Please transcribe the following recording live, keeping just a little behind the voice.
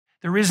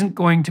there isn't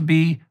going to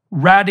be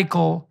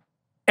radical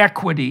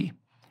equity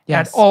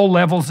Yes. at all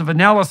levels of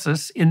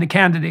analysis in the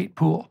candidate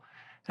pool.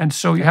 And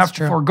so you have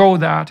to forego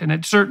that. And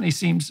it certainly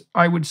seems,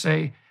 I would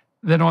say,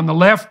 that on the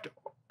left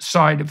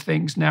side of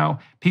things now,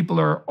 people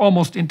are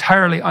almost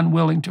entirely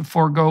unwilling to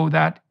forego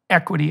that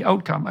equity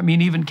outcome. I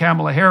mean, even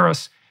Kamala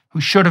Harris,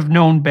 who should have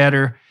known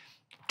better,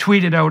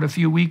 tweeted out a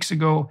few weeks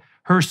ago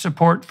her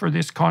support for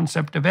this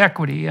concept of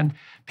equity. And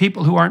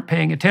people who aren't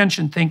paying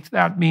attention think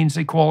that means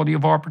equality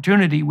of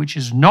opportunity, which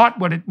is not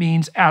what it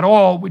means at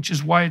all, which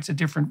is why it's a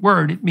different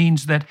word. It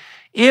means that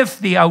if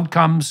the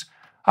outcomes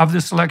of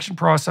the selection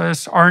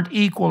process aren't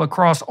equal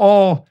across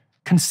all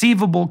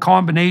conceivable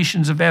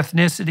combinations of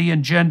ethnicity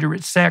and gender,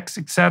 sex,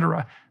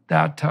 etc.,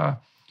 that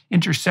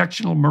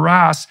intersectional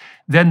morass,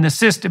 then the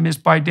system is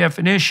by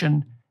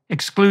definition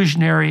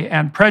exclusionary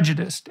and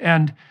prejudiced.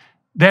 And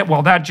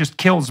that just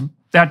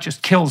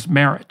kills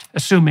merit,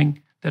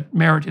 assuming that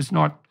merit is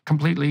not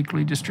completely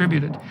equally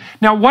distributed.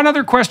 Now, one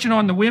other question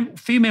on the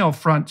female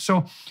front.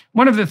 So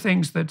one of the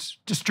things that's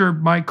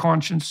disturbed my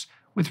conscience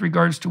with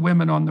regards to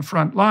women on the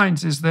front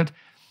lines is that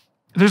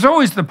there's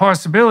always the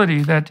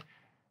possibility that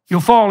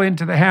you'll fall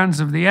into the hands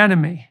of the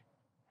enemy.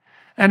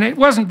 And it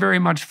wasn't very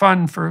much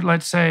fun for,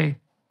 let's say,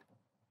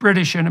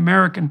 British and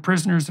American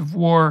prisoners of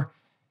war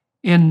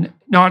in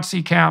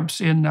Nazi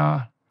camps in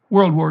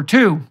World War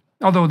II,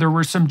 although there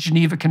were some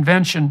Geneva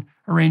Convention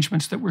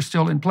arrangements that were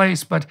still in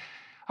place. But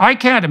I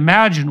can't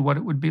imagine what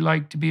it would be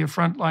like to be a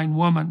frontline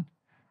woman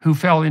who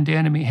fell into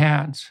enemy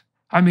hands.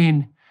 I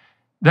mean,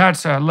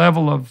 that's a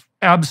level of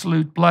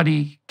absolute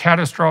bloody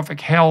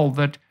catastrophic hell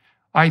that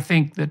I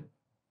think that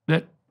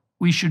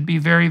we should be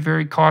very,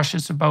 very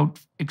cautious about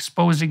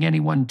exposing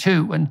anyone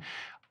to. And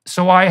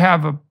so I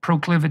have a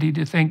proclivity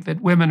to think that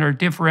women are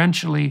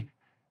differentially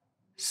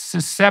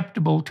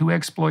susceptible to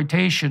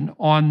exploitation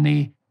on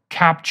the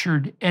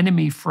captured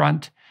enemy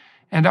front.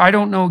 And I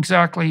don't know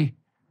exactly,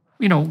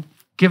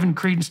 given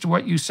credence to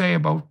what you say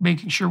about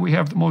making sure we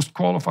have the most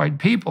qualified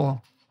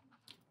people,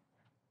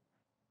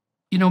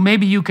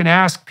 maybe you can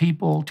ask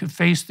people to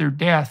face their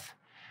death.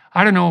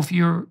 I don't know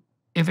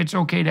if it's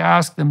okay to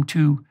ask them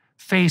to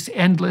face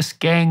endless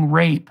gang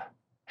rape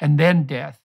and then death.